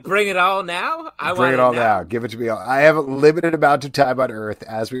you're like bring it all now. Bring it all now. Give it to me all. I have a limited amount of time on Earth,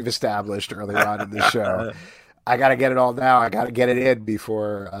 as we've established earlier on in the show. I got to get it all now. I got to get it in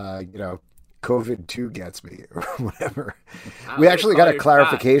before COVID 2 gets me or whatever. We actually got a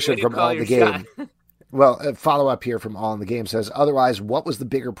clarification from All in the Game. Well, a follow-up here from All in the Game says, otherwise, what was the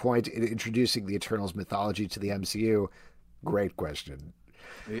bigger point in introducing the Eternals mythology to the MCU? Great question.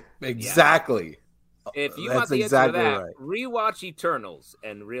 Exactly. If you want the answer to that, rewatch Eternals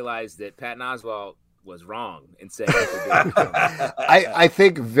and realize that Patton Oswalt was wrong in saying I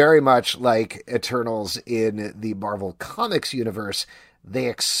think very much like Eternals in the Marvel Comics universe, they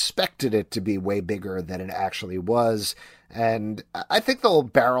expected it to be way bigger than it actually was. And I think they'll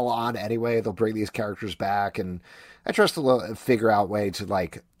barrel on anyway. They'll bring these characters back, and I trust they'll figure out a way to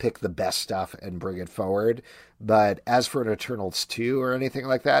like pick the best stuff and bring it forward. But as for an Eternals 2 or anything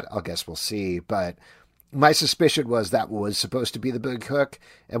like that, I guess we'll see. But my suspicion was that was supposed to be the big hook,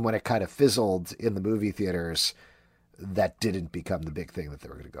 and when it kind of fizzled in the movie theaters, that didn't become the big thing that they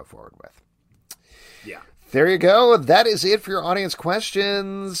were going to go forward with. Yeah. There you go. That is it for your audience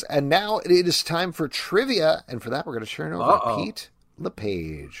questions. And now it is time for trivia. And for that, we're going to turn over to Pete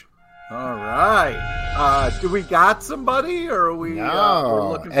LePage. All right. Do we got somebody, or are we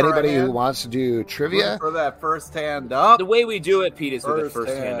we're looking for anybody who wants to do trivia? Looking for that first hand up. The way we do it, Pete, is with the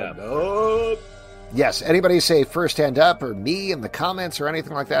first hand up. Yes, anybody say first hand up or me in the comments or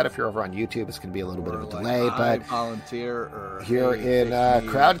anything like that. If you're over on YouTube, it's going to be a little bit of a delay. But volunteer or here in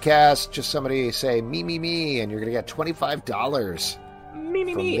Crowdcast, just somebody say me, and you're going to get $25.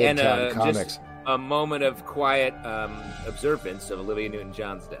 Me, and just a moment of quiet observance of Olivia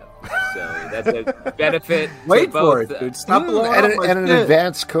Newton-John's death. So that's a benefit. Wait to both, for it, dude. Stop and an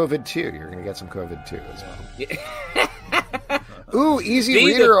advanced COVID too. You're going to get some COVID too as well. Yeah. Ooh, Easy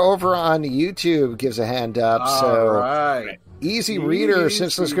Reader over on YouTube gives a hand up. Right. Easy Reader,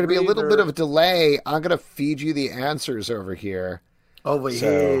 since there's going to be a little bit of a delay, I'm going to feed you the answers over here. Over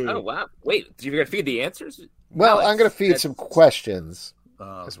here. Oh, wow. Wait, you're going to feed the answers? Well, I'm going to feed some questions.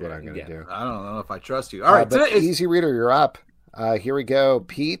 That's what I'm going to do. I don't know if I trust you. All right. But Easy Reader, you're up. Here we go.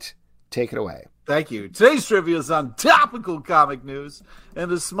 Pete, take it away. Thank you. Today's trivia is on topical comic news and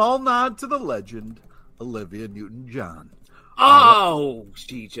a small nod to the legend, Olivia Newton-John. Oh,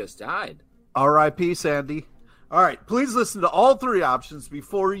 she just died. R.I.P. Sandy. All right, please listen to all three options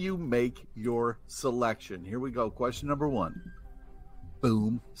before you make your selection. Here we go. Question number 1.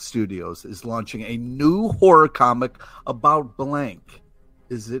 Boom Studios is launching a new horror comic about blank.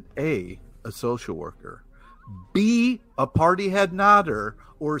 Is it A, a social worker, B, a party head nodder,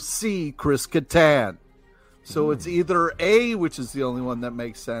 or C, Chris Kattan? So it's either A, which is the only one that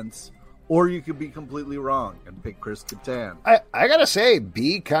makes sense, or you could be completely wrong and pick Chris Kattan. I gotta say,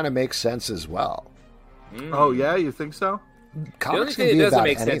 B kind of makes sense as well. Oh, yeah? You think so? The only thing that doesn't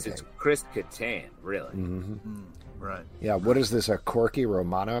make sense is Chris Kattan, really. Right. Yeah, what is this, a Corky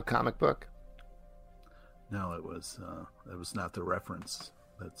Romano comic book? No, it was not the reference.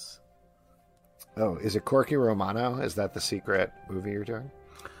 Oh, is it Corky Romano? Is that the secret movie you're doing?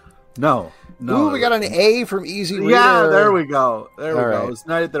 No. Ooh, we got an A from Easy Reader. Yeah, there we go. There we All go. right. It's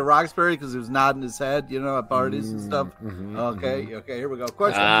Night at the Roxbury because he was nodding his head, at parties and stuff. Okay, here we go.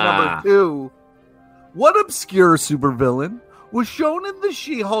 Question number 2. What obscure supervillain was shown in the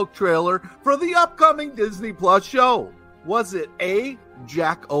She-Hulk trailer for the upcoming Disney Plus show? Was it A,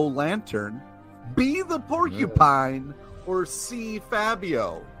 Jack-O-Lantern, B, the Porcupine, or C,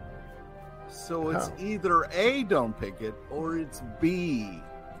 Fabio? So it's either A, don't pick it, or it's B,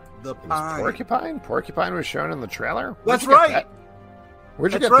 the Pine. Porcupine? Porcupine was shown in the trailer? That's right.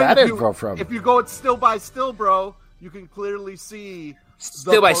 Where'd you get that info from? If you go at Still by Still, bro, you can clearly see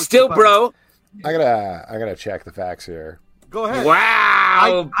Still by Still, bro. I gotta check the facts here. Go ahead.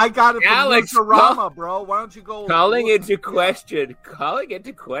 Wow. I got it from Alex, Newsarama, bro. Why don't you go calling into question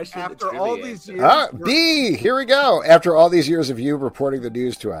after all these years? B, here we go. After all these years of you reporting the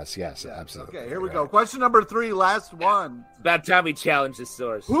news to us. Yes, absolutely. Okay, here we go. Question number 3, last one. It's about time we challenge the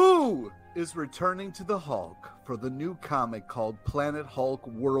source. Who is returning to the Hulk for the new comic called Planet Hulk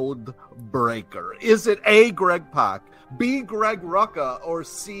World Breaker? Is it A, Greg Pak, B, Greg Rucka, or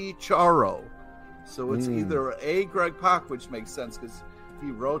C, Charo? So it's either A, Greg Pak, which makes sense because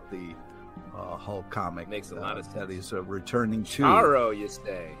he wrote the Hulk comic. Makes a lot of sense. That he's returning to. Charo, you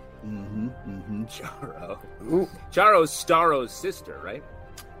say. Charo. Ooh. Charo's Starro's sister, right?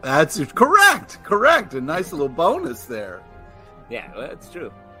 That's correct. A nice little bonus there. Yeah, well, that's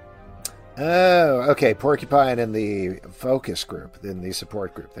true. Oh, okay. Porcupine in the focus group, in the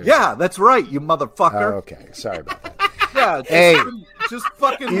support group. That's right, you motherfucker. Oh, okay, sorry about that. Just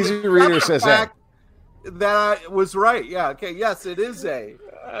fucking Easy Reader says A. That I was right. Yeah, okay, yes, it is A.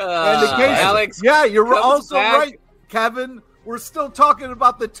 And in case, Alex, you're also right, Kevin. We're still talking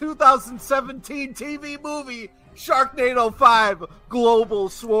about the 2017 TV movie Sharknado 5 Global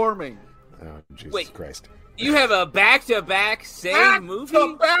Swarming. Oh, Jesus Christ. You have a back-to-back same movie?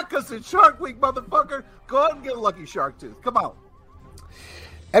 Back-to-back because it's Shark Week, motherfucker. Go ahead and get a Lucky Shark Tooth. Come on.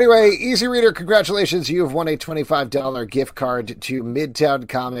 Anyway, Easy Reader, congratulations. You have won a $25 gift card to Midtown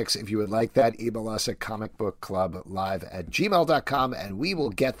Comics. If you would like that, email us at comicbookclublive@gmail.com, and we will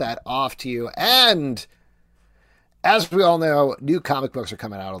get that off to you. And as we all know, new comic books are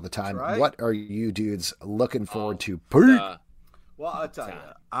coming out all the time. Right. What are you dudes looking forward to, Pete? Well, I'll tell you,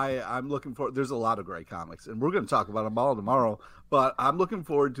 I'm looking forward. There's a lot of great comics, and we're going to talk about them all tomorrow. But I'm looking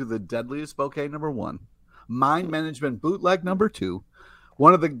forward to The Deadliest Bouquet #1, Mind Management Bootleg #2.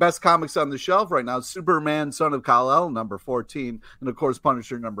 One of the best comics on the shelf right now, Superman, Son of Kal-El, #14, and of course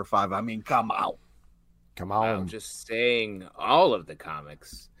Punisher #5. I mean, come on. I'm just saying all of the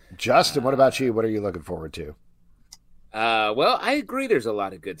comics. Justin, what about you? What are you looking forward to? Well, I agree there's a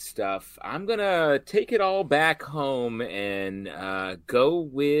lot of good stuff. I'm going to take it all back home and go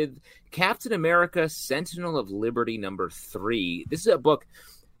with Captain America, Sentinel of Liberty #3. This is a book.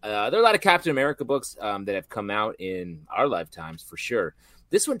 There are a lot of Captain America books that have come out in our lifetimes, for sure.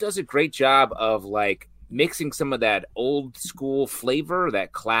 This one does a great job of, mixing some of that old school flavor,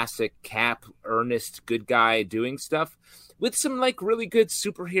 that classic Cap, earnest, good guy doing stuff, with some really good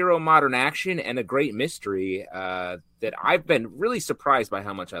superhero modern action and a great mystery that I've been really surprised by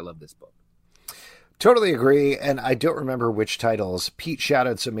how much I love this book. Totally agree, and I don't remember which titles Pete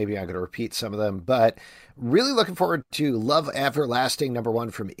shouted, so maybe I'm going to repeat some of them, but really looking forward to Love Everlasting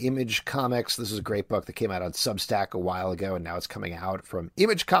 #1 from Image Comics. This is a great book that came out on Substack a while ago, and now it's coming out from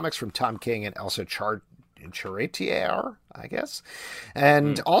Image Comics from Tom King and Elsa Charretier, I guess.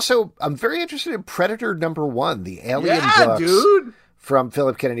 And also, I'm very interested in Predator #1, the Alien books from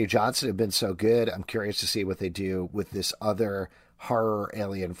Philip Kennedy Johnson have been so good. I'm curious to see what they do with this other horror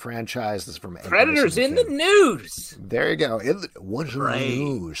alien franchise. This is from Predators in the news. There you go. What's in the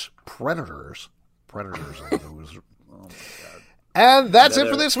news? Predators in the news. Oh my God. And that's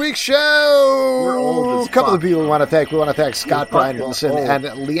it for this week's show. A couple of people we want to thank. We want to thank Scott Brian Wilson and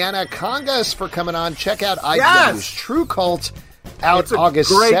Liana Congas for coming on. Check out IDW's True Cult out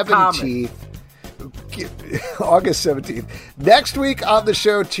August 17th. August 17th. Next week on the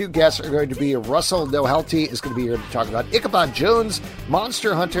show, 2 guests are going to be Russell Nohelty is going to be here to talk about Ichabod Jones,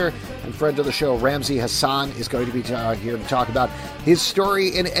 Monster Hunter, and friend of the show, Ramsey Hassan, is going to be here to talk about his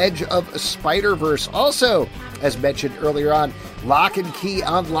story in Edge of Spider-Verse. Also, as mentioned earlier on, Lock and Key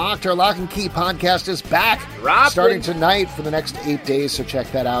Unlocked, our Lock and Key podcast is back starting tonight for the next 8 days, so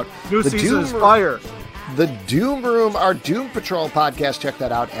check that out. New season is fire. The Doom Room, our Doom Patrol podcast, check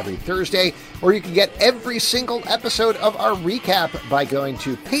that out every Thursday. Or you can get every single episode of our recap by going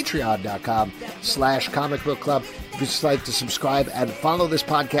to patreon.com/Comic Book Club. If you'd just like to subscribe and follow this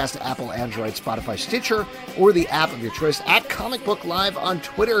podcast, Apple, Android, Spotify, Stitcher, or the app of your choice, at Comic Book Live on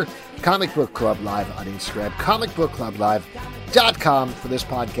Twitter, Comic Book Club Live on Instagram, Comic Book Club Live parker.com for this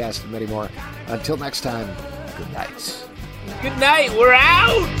podcast and many more. Until next time, good night. Good night. We're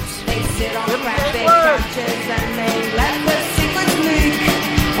out. They sit on crack big couches and they let the secrets leak.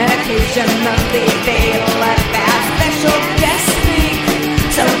 And occasionally they'll let that special guest speak.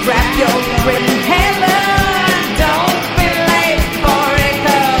 So grab your inhaler, don't be late for it,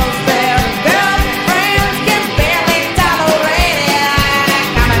 'cause their girlfriends can barely tolerate it.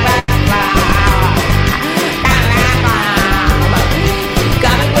 Coming back live, coming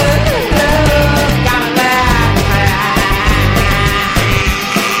back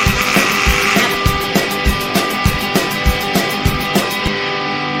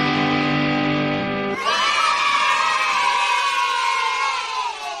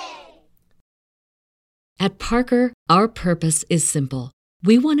At Parker, our purpose is simple.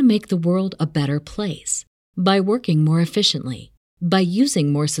 We want to make the world a better place by working more efficiently, by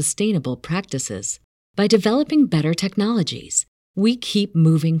using more sustainable practices, by developing better technologies. We keep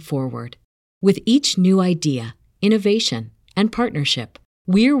moving forward. With each new idea, innovation, and partnership,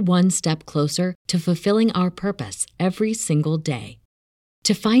 we're one step closer to fulfilling our purpose every single day.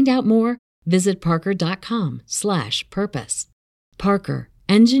 To find out more, visit parker.com/purpose. Parker,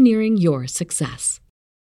 engineering your success.